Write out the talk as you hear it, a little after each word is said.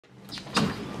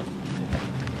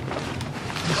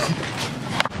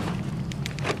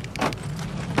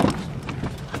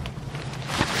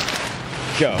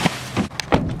Go.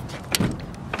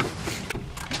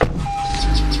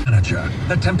 Manager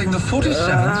attempting the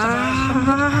 47th.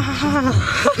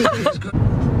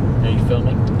 Are you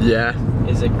filming? Yeah.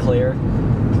 Is it clear?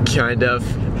 Kind of.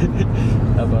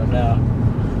 How about now?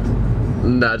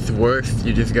 That's worse.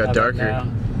 You just got How about darker.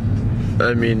 now?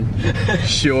 I mean,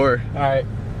 sure. Alright.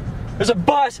 There's a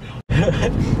bus!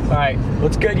 Alright,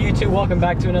 what's good YouTube? Welcome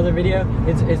back to another video.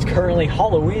 It's currently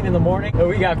Halloween in the morning.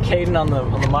 We got Caden on the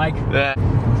mic.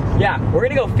 Yeah, we're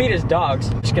gonna go feed his dogs.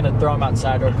 Just gonna throw them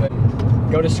outside real quick.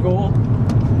 Go to school,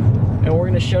 and we're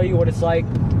gonna show you what it's like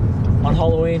on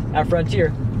Halloween at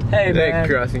Frontier. Hey man.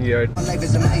 Crossing yard.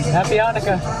 Happy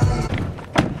Hanukkah.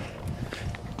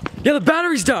 Yeah, the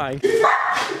battery's dying.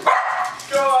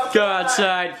 Go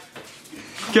outside.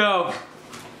 Go.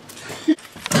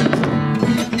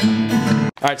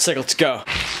 All right, sick, let's go.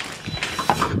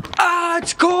 Ah,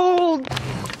 it's cold.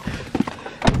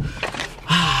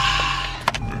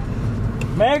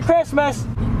 Merry Christmas.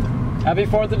 Happy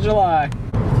 4th of July.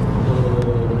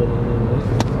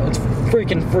 It's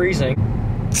freaking freezing.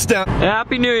 Stop.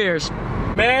 Happy New Year's.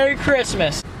 Merry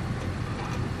Christmas.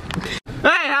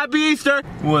 Hey, happy Easter!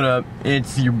 What up?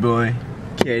 It's your boy,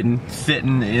 Caden,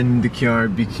 sitting in the car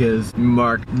because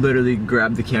Mark literally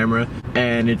grabbed the camera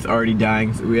and it's already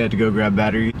dying, so we had to go grab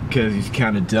battery because he's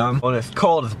kind of dumb. Well, it's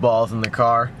cold as balls in the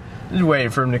car. Just waiting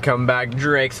for him to come back.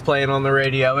 Drake's playing on the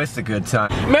radio. It's a good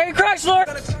time. Merry Chrysler!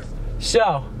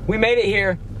 So, we made it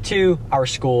here to our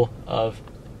school of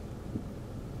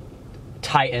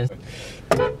Titans.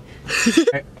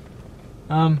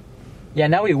 Yeah,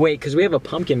 now we wait because we have a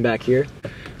pumpkin back here.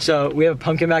 So we have a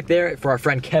pumpkin back there for our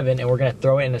friend Kevin, and we're gonna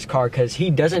throw it in his car because he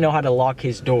doesn't know how to lock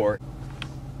his door.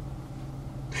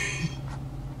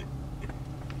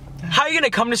 How are you gonna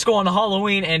come to school on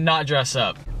Halloween and not dress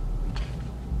up?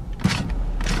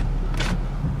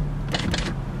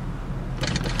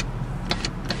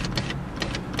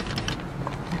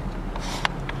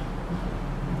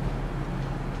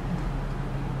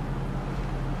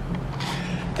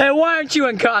 Hey, why aren't you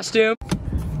in costume?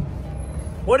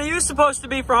 What are you supposed to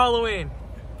be for Halloween?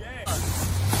 Gay.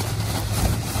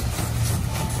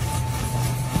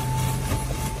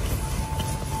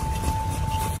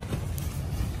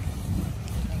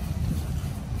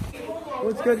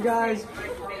 What's good, guys?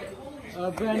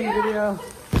 Brand new video.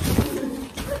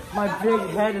 My big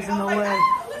head is in the way.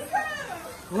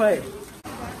 Wait.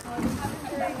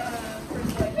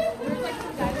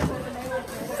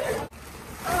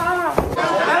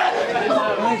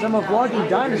 I'm a vlogging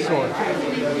dinosaur.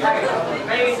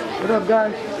 What up,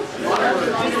 guys?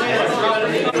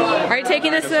 Are you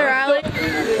taking this to the rally?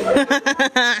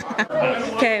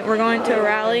 Okay, we're going to a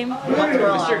rally.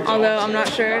 Although I'm not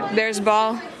sure. There's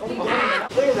Ball.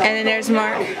 And then there's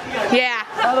Mark. Yeah.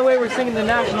 By the way, we're singing the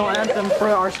national anthem for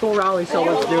our school rally, so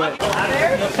let's do it.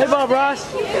 Hey, Bob Ross.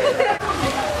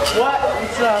 What?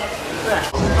 What's up?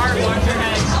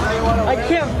 I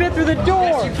can't fit through the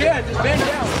door. Yes, you can. Just bend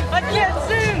down. I can't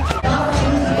see.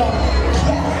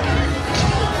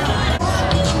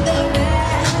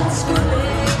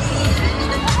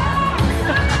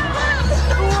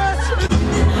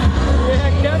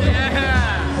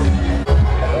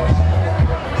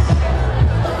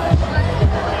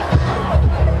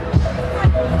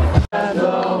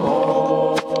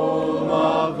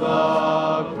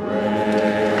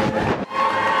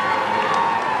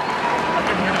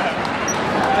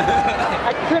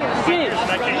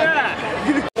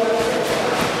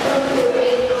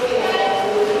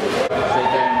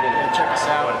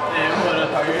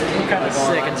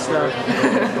 Sick and stuff.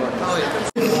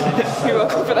 You're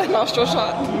welcome for that nostril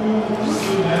shot.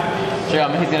 Sure,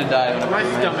 he's gonna die. My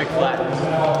stomach flattens.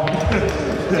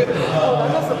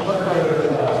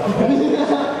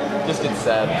 Just gets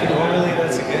sad. Normally,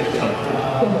 that's a good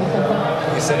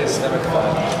thing. You said his stomach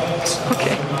flattens.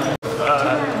 Okay.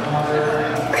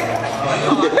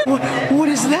 What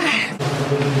is that?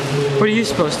 What are you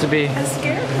supposed to be? A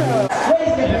scarecrow.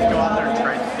 Just go out there and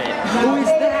try and fit. Who is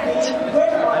that?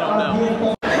 I don't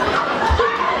know.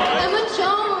 Emma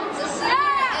Jones is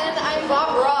here, and I'm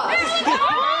Bob Ross.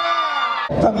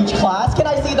 From each class, can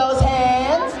I see those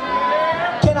hands?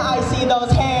 Can I see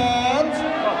those hands?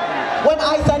 When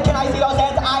I said can I see those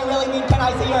hands, I really mean can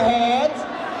I see your hands?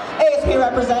 ASP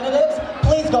representatives,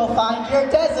 please go find your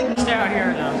designate. Stay out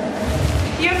here now.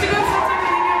 You have to go sit there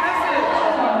and leave a message.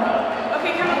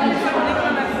 Okay, come on, leave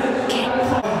a message.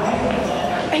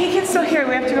 He can still hear.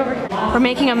 We have to go over here. We're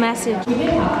making a message. I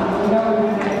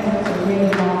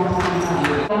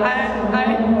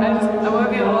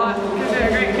love you a lot because you're a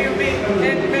great human being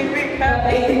and make me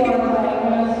happy.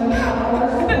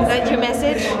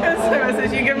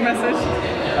 message. You give a message.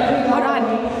 Hold on.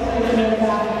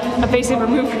 A face of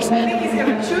removers. I think he's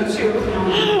gonna choo-choo.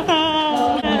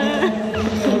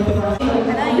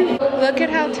 Look at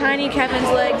how tiny Kevin's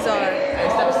legs are.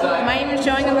 Am I even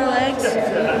showing him the legs?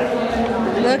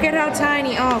 Look at how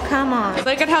tiny. Oh, come on.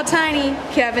 Look at how tiny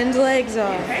Kevin's legs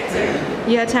are.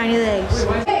 You have tiny legs.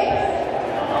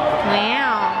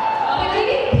 Wow.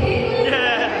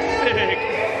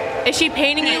 Is she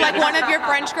painting you like one of your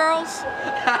French girls?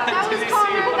 That was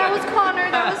Connor. That was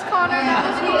Connor. That was Connor. That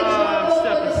was me.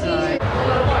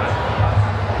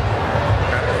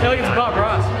 Hey, look, it's Bob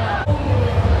Ross.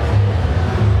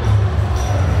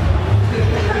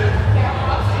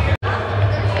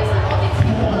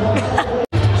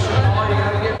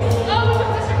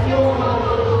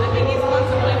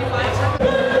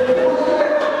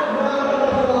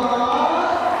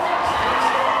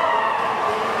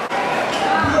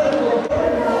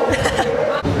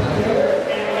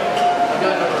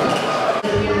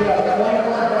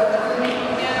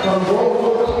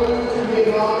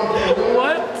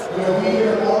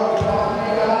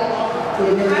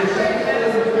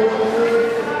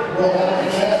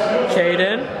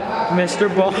 Caden, Mr.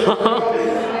 Ball,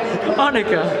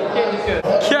 Annika,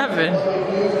 Kevin.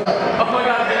 Oh my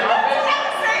god.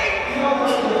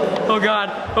 Oh god,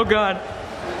 oh god.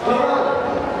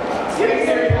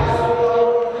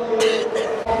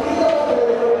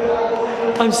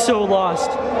 I'm so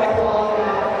lost.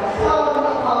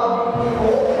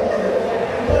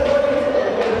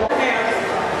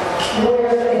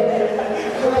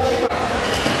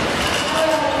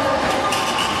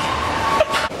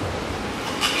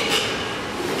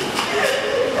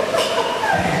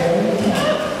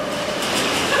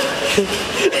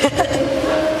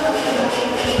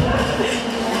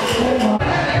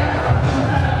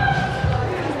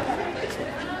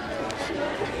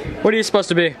 What are you supposed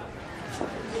to be?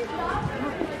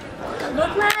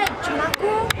 Look like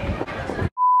Chamaco.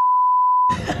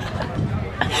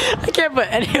 I can't put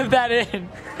any of that in.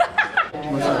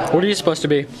 What are you supposed to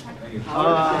be?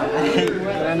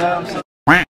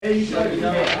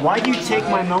 Why'd you take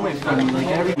my moment from me? Like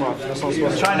everyone.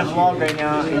 I'm trying to vlog right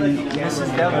now, and Mrs.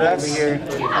 Devil over here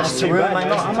has to ruin my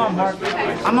moment.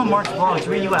 I'm on Mark's vlogs.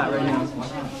 Where you at right now?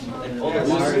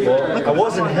 Well, I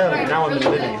wasn't him, now I'm in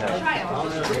living hell.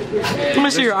 Let me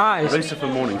see your eyes. Lucifer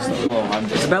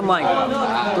Morningstar. It's been like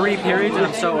 3 periods and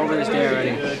I'm so over this day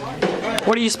already.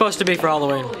 What are you supposed to be for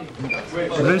Halloween?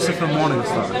 Lucifer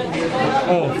Morningstar.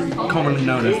 Or commonly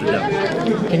known as the devil.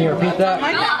 Can you repeat that?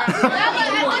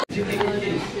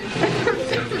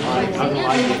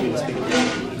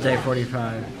 Day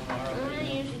 45.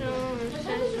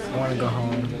 I want to go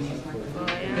home.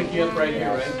 Pick you up right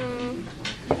here, right?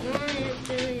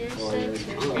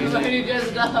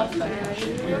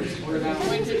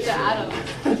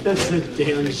 That's a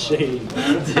damn shame.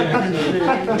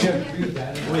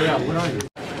 Wait, yeah, what are you?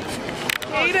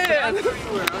 Oh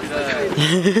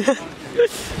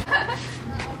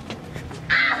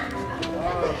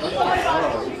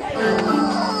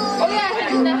yeah,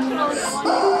 international.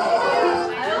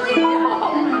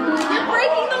 You're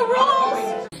breaking the rules.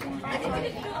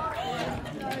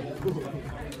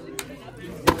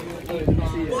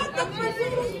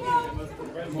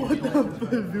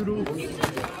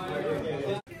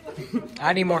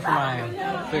 I need more for my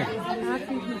food.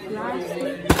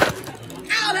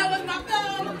 Ow, that was my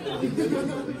phone!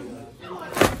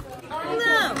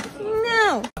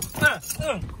 No.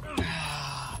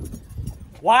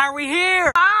 Why are we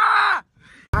here? Ah!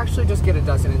 Actually, just get a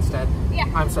dozen instead. Yeah.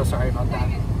 I'm so sorry about that.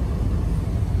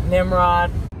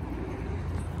 Nimrod.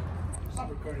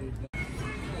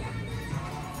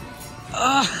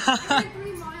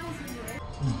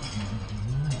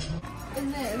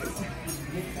 In this.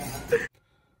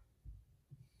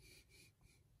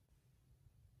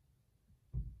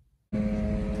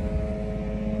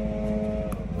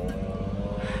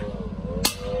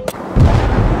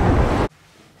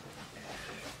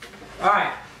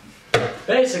 Alright.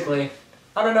 Basically,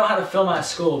 I don't know how to film at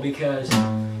school because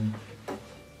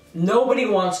nobody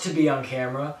wants to be on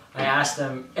camera. I asked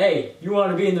them, hey, you want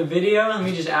to be in the video? Let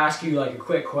me just ask you like a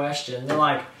quick question. They're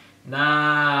like,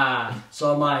 nah.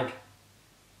 So I'm like,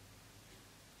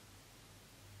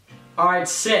 alright,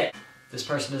 sick. This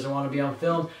person doesn't want to be on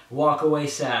film. Walk away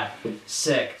sad.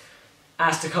 Sick.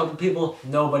 Asked a couple people,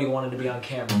 nobody wanted to be on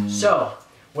camera. So,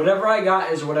 whatever I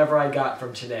got is whatever I got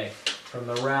from today. From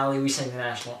the rally, we sang the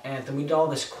national anthem. We did all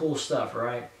this cool stuff,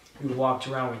 right? We walked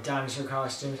around with dinosaur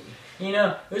costumes. You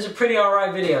know, it was a pretty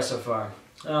alright video so far.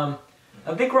 I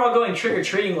think we're all going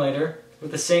trick-or-treating later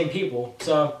with the same people,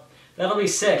 so that'll be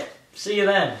sick. See you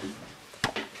then.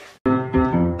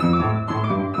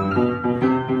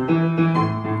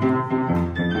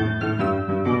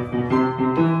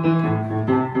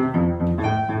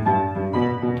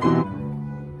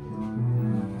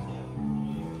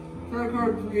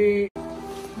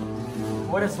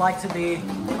 like to be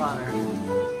Connor?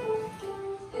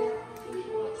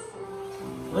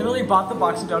 Literally bought the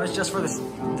box of donuts just for this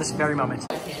very moment.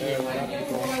 Oh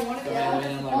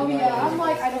yeah, I'm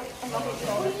like, I'm not gonna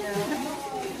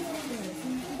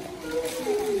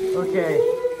Okay,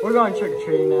 we're going trick or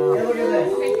treating now. Look at this.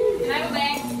 Can I have a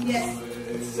bag? Yes.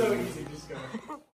 It's so easy.